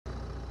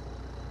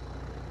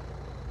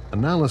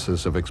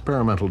Analysis of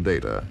experimental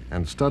data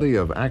and study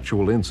of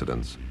actual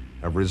incidents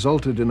have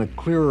resulted in a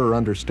clearer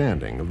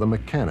understanding of the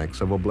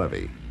mechanics of a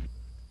Bleve.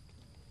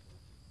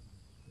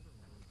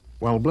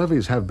 While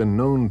Bleves have been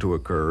known to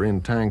occur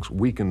in tanks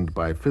weakened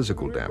by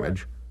physical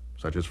damage,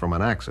 such as from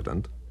an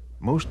accident,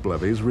 most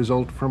Bleves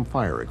result from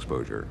fire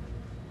exposure.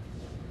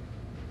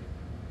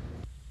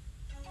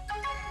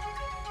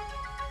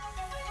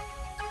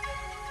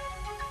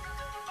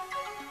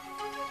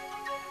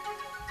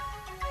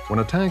 When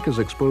a tank is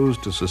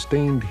exposed to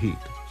sustained heat,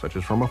 such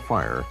as from a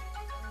fire,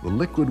 the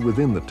liquid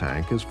within the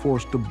tank is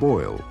forced to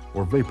boil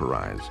or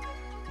vaporize,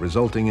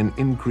 resulting in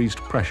increased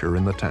pressure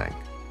in the tank.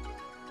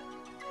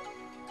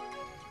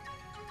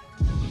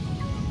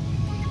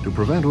 To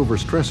prevent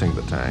overstressing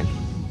the tank,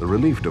 the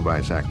relief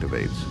device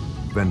activates,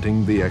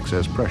 venting the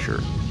excess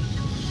pressure.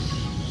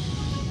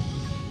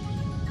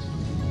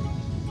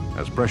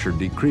 As pressure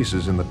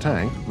decreases in the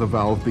tank, the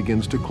valve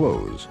begins to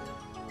close.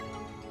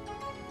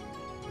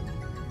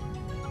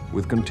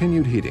 With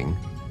continued heating,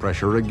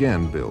 pressure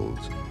again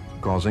builds,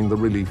 causing the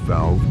relief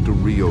valve to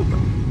reopen.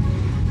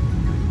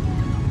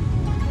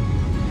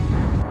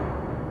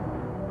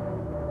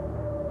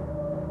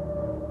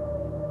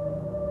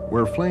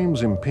 Where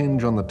flames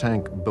impinge on the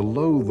tank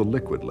below the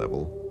liquid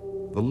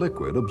level, the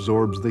liquid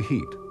absorbs the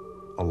heat,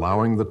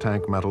 allowing the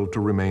tank metal to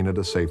remain at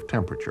a safe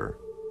temperature.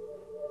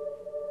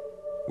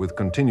 With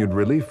continued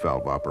relief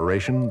valve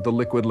operation, the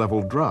liquid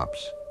level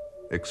drops,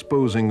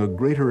 exposing a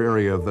greater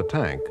area of the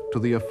tank to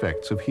the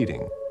effects of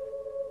heating.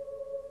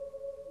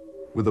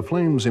 With the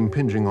flames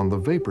impinging on the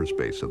vapor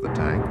space of the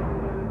tank,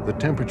 the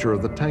temperature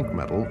of the tank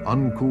metal,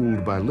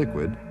 uncooled by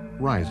liquid,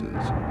 rises.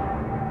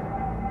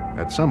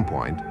 At some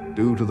point,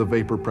 due to the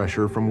vapor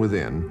pressure from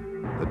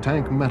within, the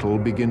tank metal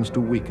begins to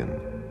weaken,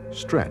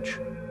 stretch,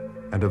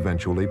 and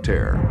eventually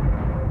tear.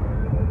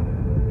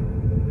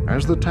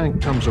 As the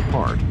tank comes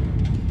apart,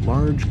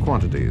 large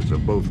quantities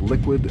of both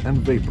liquid and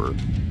vapor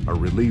are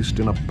released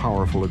in a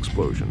powerful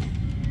explosion.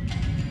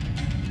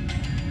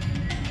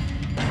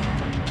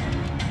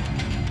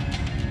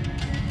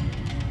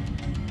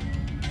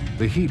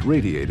 The heat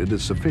radiated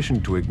is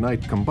sufficient to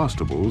ignite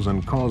combustibles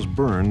and cause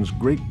burns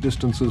great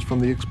distances from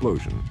the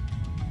explosion.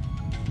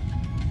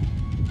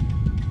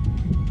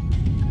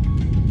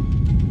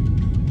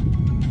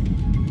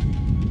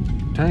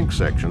 Tank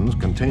sections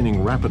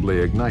containing rapidly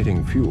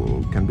igniting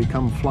fuel can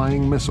become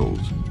flying missiles,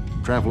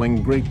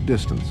 traveling great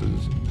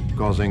distances,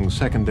 causing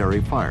secondary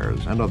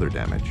fires and other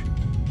damage.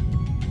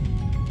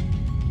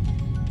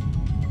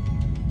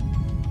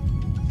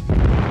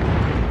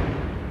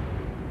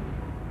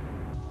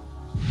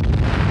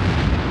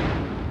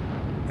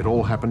 It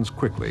all happens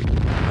quickly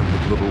and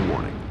with little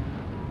warning.